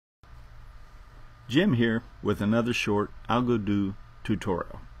Jim here with another short Algodoo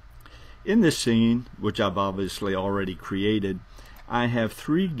tutorial. In this scene, which I've obviously already created, I have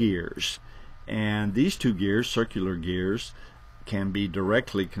 3 gears, and these 2 gears, circular gears, can be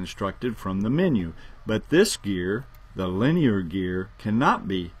directly constructed from the menu, but this gear, the linear gear, cannot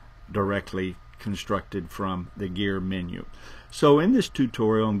be directly constructed from the gear menu. So in this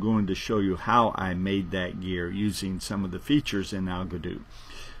tutorial I'm going to show you how I made that gear using some of the features in Algodoo.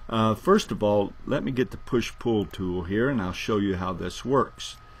 First of all, let me get the push-pull tool here and I'll show you how this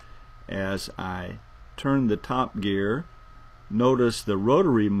works. As I turn the top gear, notice the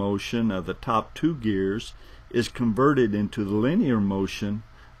rotary motion of the top 2 gears is converted into the linear motion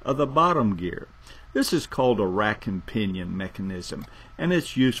of the bottom gear. This is called a rack and pinion mechanism, and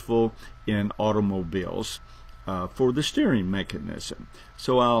it's useful in automobiles for the steering mechanism.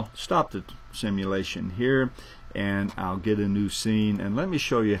 So I'll stop the simulation here and I'll get a new scene, and let me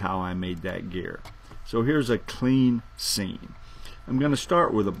show you how I made that gear. So here's a clean scene. I'm going to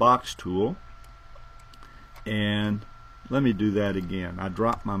start with a box tool, and let me do that again. I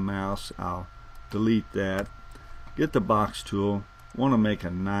dropped my mouse, I'll delete that, get the box tool, want to make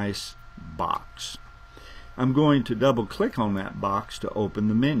a nice box. I'm going to double click on that box to open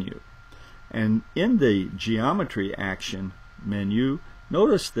the menu, and in the geometry action menu,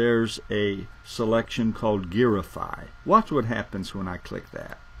 notice there's a selection called Gearify. Watch what happens when I click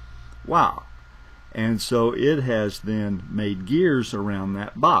that. Wow. And so it has then made gears around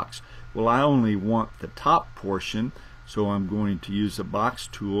that box. Well, I only want the top portion, so I'm going to use the box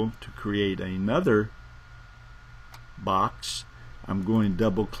tool to create another box. I'm going to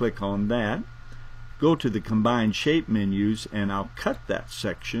double click on that, go to the combine shape menus, and I'll cut that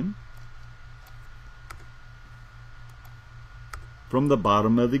section from the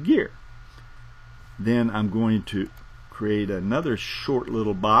bottom of the gear. Then I'm going to create another short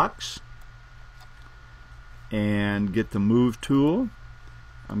little box and get the move tool.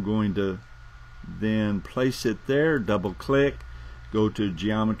 I'm going to then place it there, double click, go to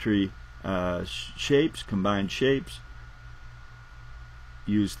geometry shapes, combine shapes,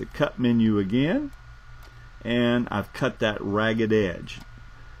 use the cut menu again, and I've cut that ragged edge.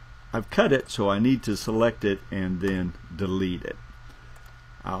 I've cut it, so I need to select it and then delete it.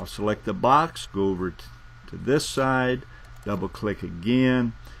 I'll select the box, go over to this side, double click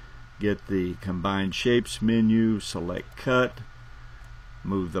again, get the combine shapes menu, select cut,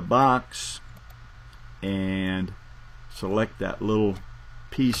 move the box, and select that little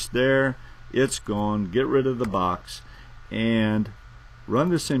piece there. It's gone. Get rid of the box and run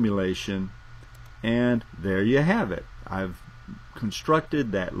the simulation, and there you have it. I've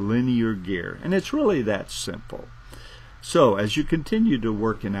constructed that linear gear, and it's really that simple. So as you continue to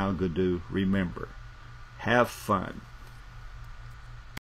work in Algodoo, remember, have fun.